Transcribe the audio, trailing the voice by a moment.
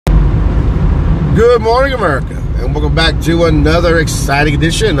Good morning, America, and welcome back to another exciting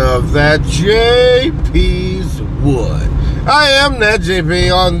edition of That JP's Wood. I am That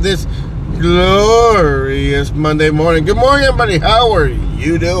JP on this glorious Monday morning. Good morning, everybody. How are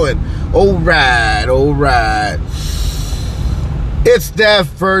you doing? All right. It's that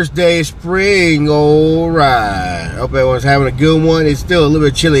first day of spring. All right. Hope everyone's having a good one. It's still a little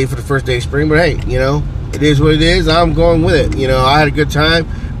bit chilly for the first day of spring, but hey, it is what it is. I'm going with it. I had a good time.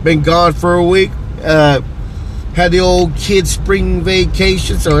 Been gone for a week. Had the old kids' spring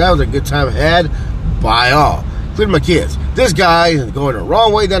vacation, so that was a good time had by all, including my kids. This guy is going the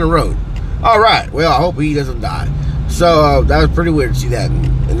wrong way down the road. All right, well, I hope he doesn't die. So that was pretty weird to see that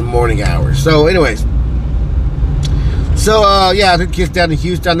in the morning hours. So, anyways, I took kids down to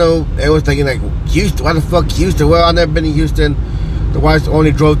Houston. I know everyone's thinking like, Houston, why the fuck Houston? Well, I've never been to Houston. The wife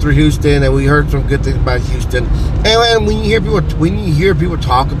only drove through Houston, and we heard some good things about Houston. And when you hear people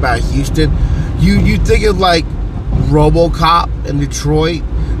talk about Houston, you think of like RoboCop in Detroit.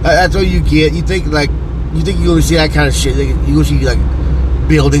 That's all you get. You think you only see that kind of shit. You will see like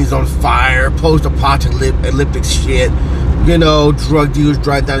buildings on fire, post-apocalyptic shit. Drug dealers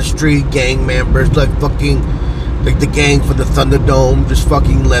driving down the street, gang members, like the gang for the Thunderdome, just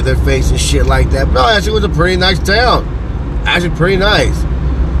fucking Leatherface and shit like that. But no, actually, it was a pretty nice town. Actually, pretty nice.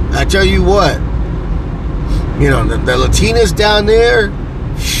 I tell you what, the Latinas down there,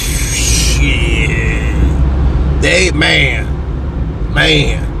 shit, they, man,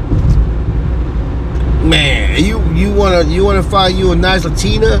 you wanna find you a nice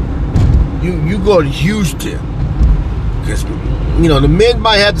Latina, you go to Houston, because the men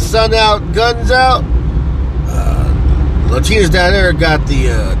might have the sun out, guns out. Latinas down there got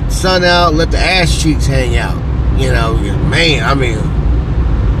the sun out, let the ass cheeks hang out. They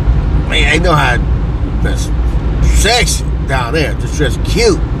know how that's sexy down there. Just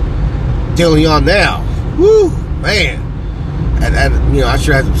cute. Telling y'all now. Woo, man. And I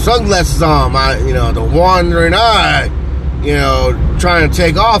sure had some sunglasses on. The wandering eye, trying to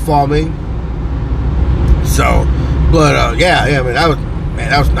take off on me. So, but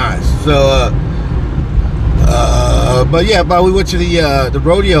that was nice. So, but we went to the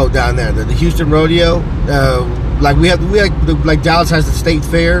rodeo down there, the Houston rodeo. Dallas has the state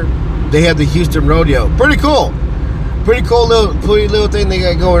fair. They have the Houston rodeo. Pretty cool little thing they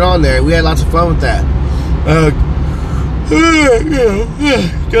got going on there. We had lots of fun with that.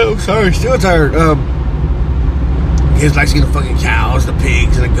 Sorry, still tired. Kids like seeing the fucking cows, the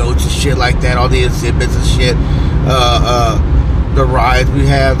pigs, and the goats and shit like that. All the exhibits and shit. The rides we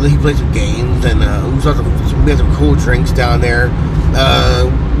have. He played some games, and we had some cool drinks down there.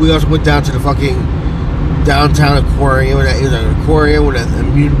 We also went down to the fucking downtown aquarium. It was an aquarium with an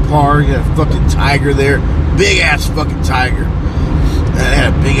amusement park and a fucking tiger there. Big ass fucking tiger. And I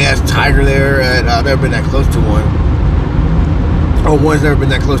had a big ass tiger there, and I've never been that close to one. Oh, one's never been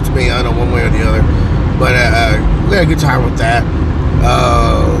that close to me. I don't know one way or the other. But we had a good time with that.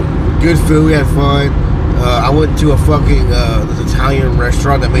 Good food. We had fun. I went to a fucking this Italian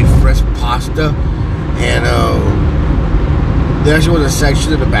restaurant that made fresh pasta, and there actually was a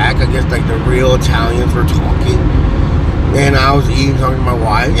section in the back. I guess like the real Italians were talking, and I was eating, talking to my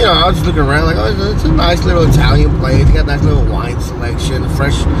wife. I was just looking around like, oh, it's a nice little Italian place. They got a nice little wine selection,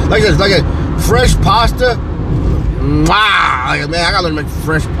 fresh, like a fresh pasta. Wow, man, I gotta learn to make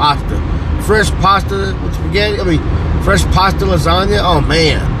fresh pasta. Fresh pasta with spaghetti. Fresh pasta lasagna. Oh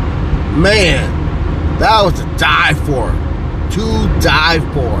man. That was to die for.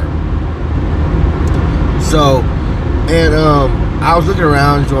 So, and I was looking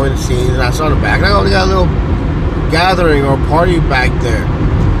around, enjoying the scenes, and I saw the back. And I only got a little gathering or party back there,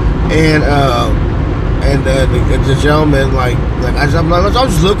 and the gentleman I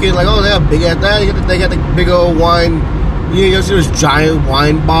was just looking like, oh, they have big ass. They got the big old wine. You see those giant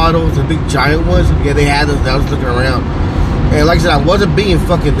wine bottles, the big giant ones. Yeah, they had those. I was looking around, and like I said, I wasn't being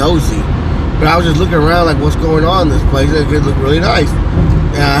fucking nosy. But I was just looking around like, what's going on in this place? It looked really nice.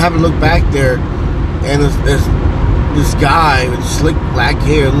 And I happened to look back there, and this guy with slick black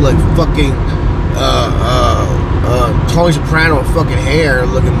hair, like fucking Tony Soprano fucking hair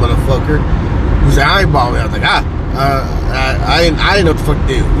looking motherfucker, who's eyeballing me. I was like, I didn't know what the fuck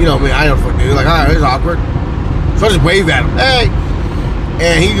to do. I didn't know what the fuck to do. Like, alright, it's awkward. So I just wave at him, hey!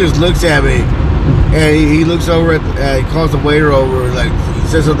 And he just looks at me, and he looks over at, he calls the waiter over, like,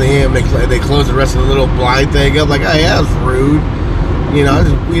 says something to him, they close the rest of the little blind thing up, like, hey, that was rude. I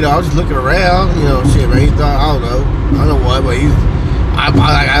was just looking around, shit, man, he thought, I don't know what, but I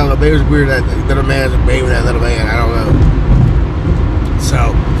don't know, maybe it was weird that another man's baby with that little man, I don't know.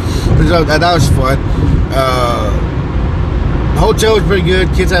 So, that was fun. The hotel was pretty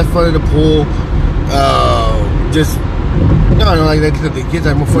good, kids had fun in the pool. just no, like the kids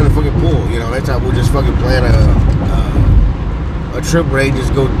have more fun in the fucking pool. You know, next time we'll just fucking plan a trip where they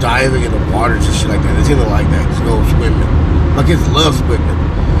just go diving in the water and shit like that. It's either like that, just go swimming. My kids love swimming.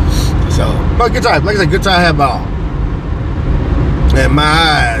 So, but good time. Like I said, good time had ball. And my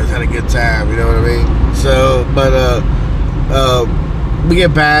eyes had a good time, you know what I mean? So, but we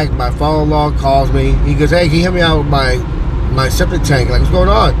get back, my father-in-law calls me. He goes, hey, can you help me out with my septic tank? Like, what's going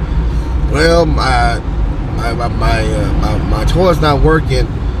on? Well, my toilet's not working,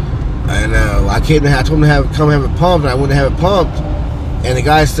 and I told him to come have it pumped, and I went to have it pumped, and the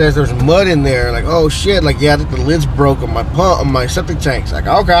guy says there's mud in there. Like, oh shit! Like, yeah, I think the lid's broke on my septic tanks. Like,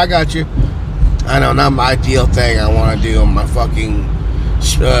 okay, I got you. I know, not my ideal thing I want to do on my fucking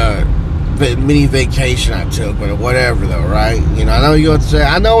mini vacation I took, but whatever though, right? You know, I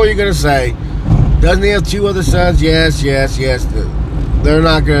know what you're gonna say. Doesn't he have 2 other sons? Yes. They're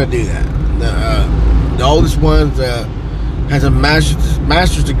not gonna do that. The oldest one has a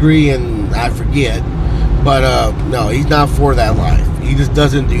master's degree in, I forget, but no, he's not for that life. He just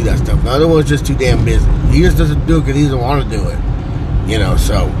doesn't do that stuff. The other one's just too damn busy. He just doesn't do it because he doesn't want to do it. You know,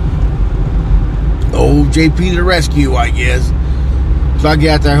 so old JP to the rescue, I guess. So I get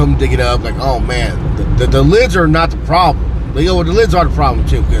out there home and dig it up. Like, oh man, the lids are not the problem. The lids are the problem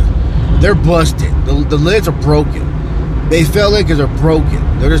too, because they're busted. The lids are broken. They fell in because they're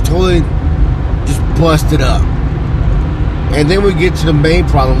broken. They're just totally just busted up. And then we get to the main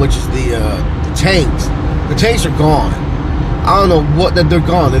problem, which is the tanks. The tanks are gone. I don't know what that they're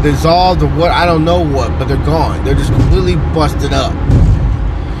gone. They're dissolved or what, I don't know what, but they're gone. They're just completely busted up.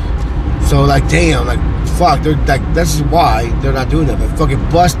 So like, damn, like, fuck, they're like, this is why they're not doing that. They're fucking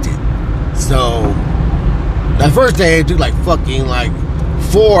busted. So that first day it took like fucking like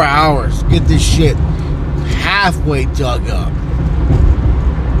 4 hours to get this shit halfway dug up.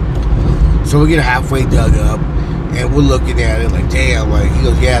 So we get halfway dug up and we're looking at it like, damn, like, he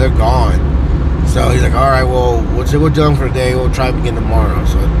goes, yeah, they're gone. So he's like, all right, well, we're done for the day. We'll try again tomorrow.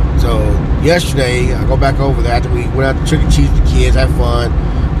 So yesterday, I go back over there after we went out to Chuck E. Cheese with the kids, have fun.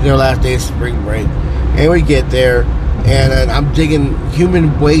 Their last day of spring break. And we get there, and I'm digging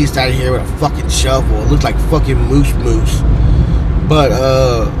human waste out of here with a fucking shovel. It looks like fucking moose. But,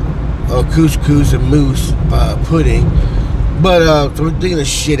 couscous and moose pudding. But, so we're digging the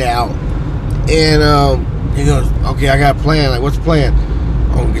shit out. And, he goes, okay, I got a plan. Like, what's the plan?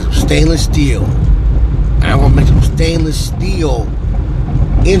 I'm gonna get some stainless steel. And I'm gonna make some stainless steel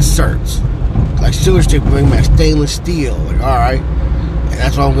inserts. Like sewage stick, bring my stainless steel. Like, alright. And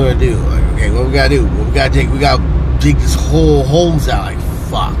that's what I'm gonna do. Like, okay, what we gotta do? We gotta dig this whole holes out. Like,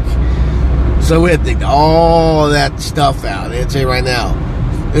 fuck. So we had to dig all that stuff out. And I'd say right now,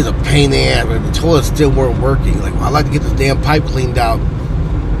 it's a pain in the ass, but the toilets still weren't working. Like, well, I'd like to get this damn pipe cleaned out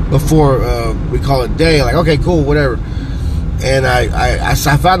before we call it day. Like, okay, cool, whatever. And I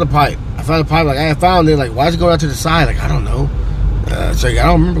found the pipe. Like, I found it. Like, why is it going out to the side? Like, I don't know. So I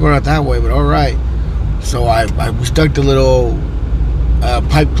don't remember going out that way, but all right. So we stuck the little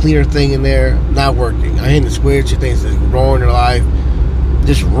pipe cleaner thing in there, not working. I hit the switch, the thing's like roaring their life,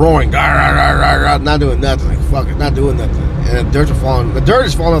 just roaring, not doing nothing. Like, fuck, it's not doing nothing. And the dirt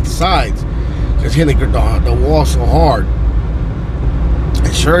is falling off the sides because hitting the wall so hard.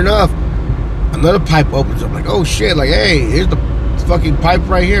 And sure enough, another pipe opens up. Like, oh shit! Like, hey, here's the fucking pipe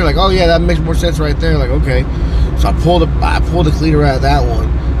right here. Like, oh yeah, that makes more sense right there. Like, okay. So I pull the cleaner out of that one.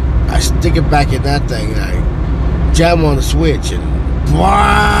 I stick it back in that thing, and I jam on the switch, and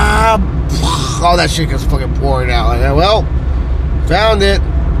blah, all that shit goes fucking pouring out. Like, well, found the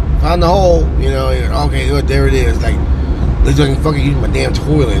hole. You know, okay, good, there it is. Like, looks like I can fucking use my damn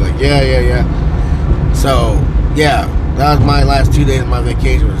toilet. Like, yeah. So, yeah, that was my last 2 days of my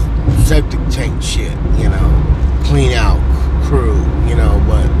vacation. Was septic tank shit, you know, clean out crew, you know,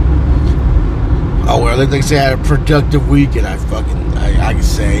 but oh well, like they say, I had a productive weekend. I can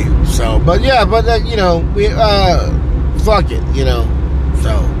say so, but yeah, you know, we fuck it, you know.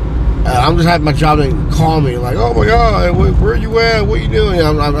 So I'm just having my job to call me like, oh my god, where you at? What you doing?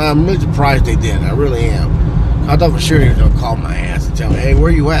 I'm really surprised they did. I really am. I thought for sure he was gonna call my ass and tell me, hey,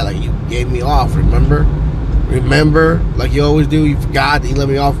 where you at? Like, you gave me off, remember, like you always do. You forgot that you let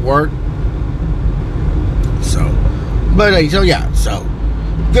me off work. So, but so yeah, so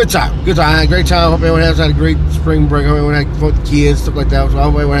good time. I had a great time. Hope everyone has had a great spring break. Hope everyone had fun with the kids, stuff like that. So I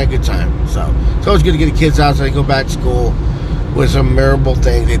hope everyone had a good time. So it's always good to get the kids out so they can go back to school with some memorable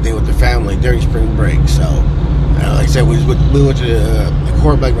things they did with their family during spring break. So, like I said, we went to the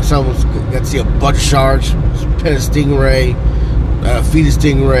quarterback. My son got to see a bunch of sharks, pet a stingray, feed a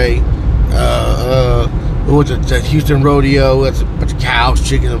stingray. We went to the Houston Rodeo. That's a bunch of cows,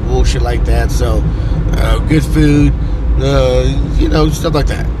 chickens, and bullshit like that. So, good food, you know, stuff like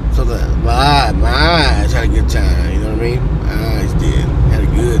that. So my eyes had a good time. You know what I mean? My eyes did. Had a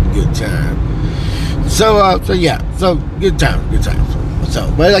good time. So yeah. So good time.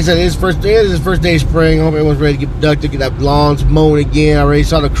 So, but like I said, it is his first day of spring. I hope everyone's ready to get productive, get that lawns mown again. I already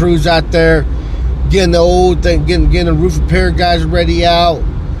saw the crews out there getting the old thing, getting the roof repair guys ready out.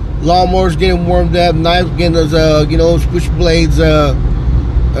 Lawnmowers getting warmed up, knives getting those switch blades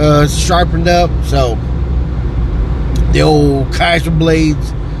sharpened up. So the old Kaiser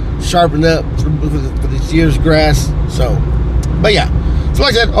blades sharpened up for this year's grass. So, but yeah. So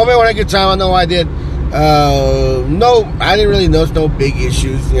like I said, hope everyone had a good time. I know I did. No, I didn't really notice no big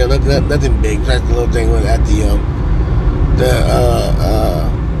issues. You know, nothing big. Besides the little thing at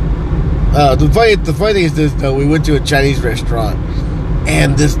the funny thing is this though. We went to a Chinese restaurant,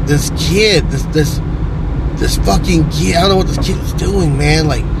 and this kid, this fucking kid. I don't know what this kid was doing, man.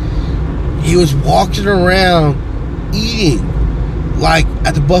 Like, he was walking around eating, like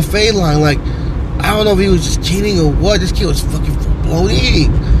at the buffet line. Like, I don't know if he was just kidding or what. This kid was fucking full blown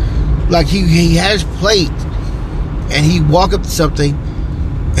eating. Like, he had his plate, and he'd walk up to something,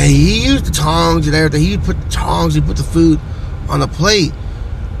 and he used the tongs and everything. He'd put the tongs, he'd put the food on the plate,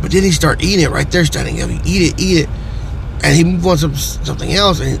 but then he'd start eating it right there, standing up. He'd eat it, and he'd move on to something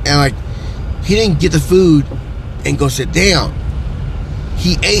else, and like, he didn't get the food and go sit down.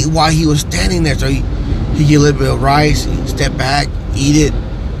 He ate while he was standing there, so he'd get a little bit of rice, he'd step back, eat it,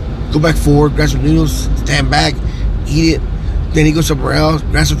 go back forward, grab some noodles, stand back, eat it. Then he goes somewhere else,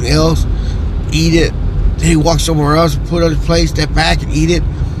 grab something else, eat it. Then he walks somewhere else, put it on his plate, step back and eat it.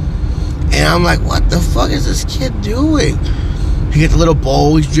 And I'm like, what the fuck is this kid doing? He gets a little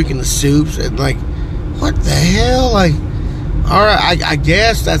bowl, he's drinking the soups, and like, what the hell? Like, alright, I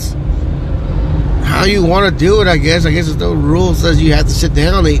guess that's how you want to do it, I guess. There's no rule says you have to sit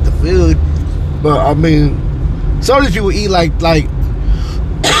down and eat the food. But I mean, some of these people eat like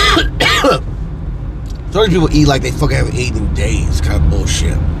some people eat like they fucking haven't eaten in days, kind of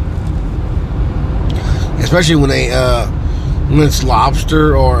bullshit. Especially when it's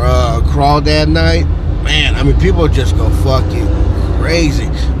lobster or crawdad night. Man, I mean, people just go fucking crazy.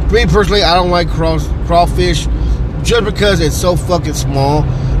 Me personally, I don't like crawfish just because it's so fucking small.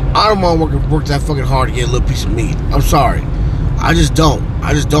 I don't want to work that fucking hard to get a little piece of meat. I'm sorry. I just don't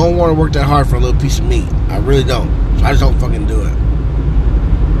want to work that hard for a little piece of meat. I really don't. So I just don't fucking do it.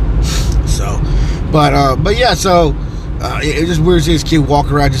 So, but yeah, so it's just weird to see this kid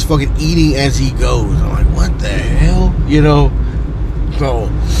walk around just fucking eating as he goes. I'm like, what the hell? You know? So,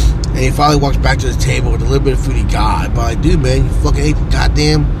 and he finally walks back to his table with a little bit of food he got. But like, dude, man, you fucking ate the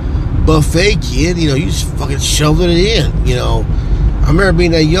goddamn buffet, kid. You know, you just fucking shoved it in, you know. I remember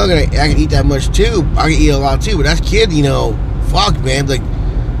being that young and I could eat that much too. I could eat a lot too, but that kid, you know, fuck, man, like,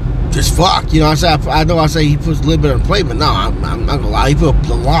 just fuck. You know, I know I say he puts a little bit on the plate, but no, I'm not gonna lie, he put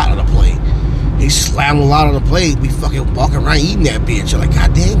a lot on the plate. He slammed a lot on the plate. We fucking walking around eating that bitch. I'm like,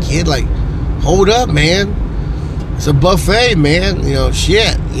 goddamn, kid, like, hold up, man. It's a buffet, man. You know,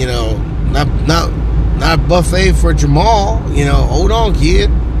 shit. You know, not a buffet for Jamal. You know, hold on,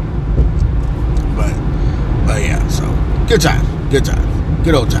 kid. But yeah, so good times.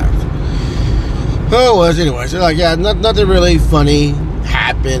 Good old times. Oh, it was anyway. So like, yeah, nothing really funny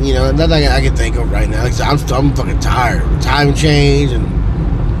happened. You know, nothing I can think of right now. Like, I'm fucking tired. Time change and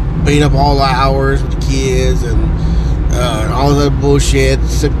being up all the hours with the kids and all that bullshit.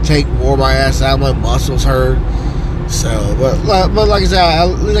 Wore my ass out. My muscles hurt. So, but like I said,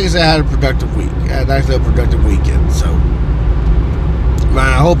 I had a productive week. I had actually a productive weekend. So, man,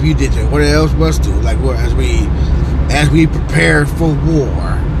 I hope you did too. What else must do? Like, as we prepare for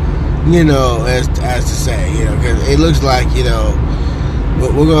war, you know, as to say, you know, because it looks like, you know,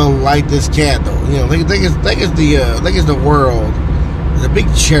 we're gonna light this candle. You know, think it's the world. There's a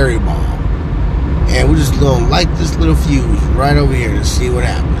big cherry bomb, and we're just gonna light this little fuse right over here to see what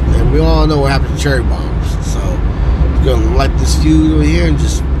happens. And we all know what happens to cherry bombs, so we're gonna light this fuse over here and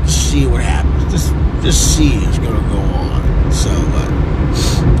just see what happens. Just see what's gonna go on. So,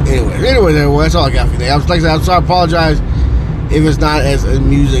 anyway, that's all I got for today. I'm sorry, I apologize if it's not as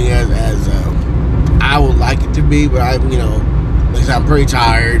amusing as I would like it to be, but you know, like I said, I'm pretty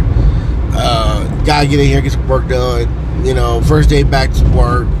tired. Gotta get in here, get some work done. You know, first day back to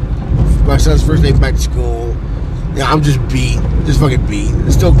work. My son's first day back to school. Yeah, I'm just fucking beat.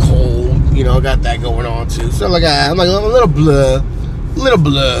 It's still cold. You know, I got that going on too. So like, I'm like a little blah.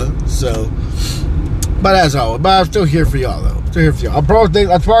 So, but as always, but I'm still here for y'all though. I'll probably think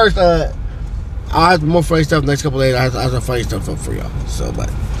as far as I'll have more funny stuff the next couple of days. I have some funny stuff up for y'all. So,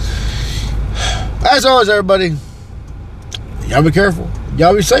 but As always, everybody, y'all be careful.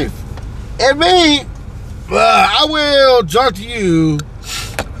 Y'all be safe. And me, I will talk to you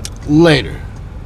later.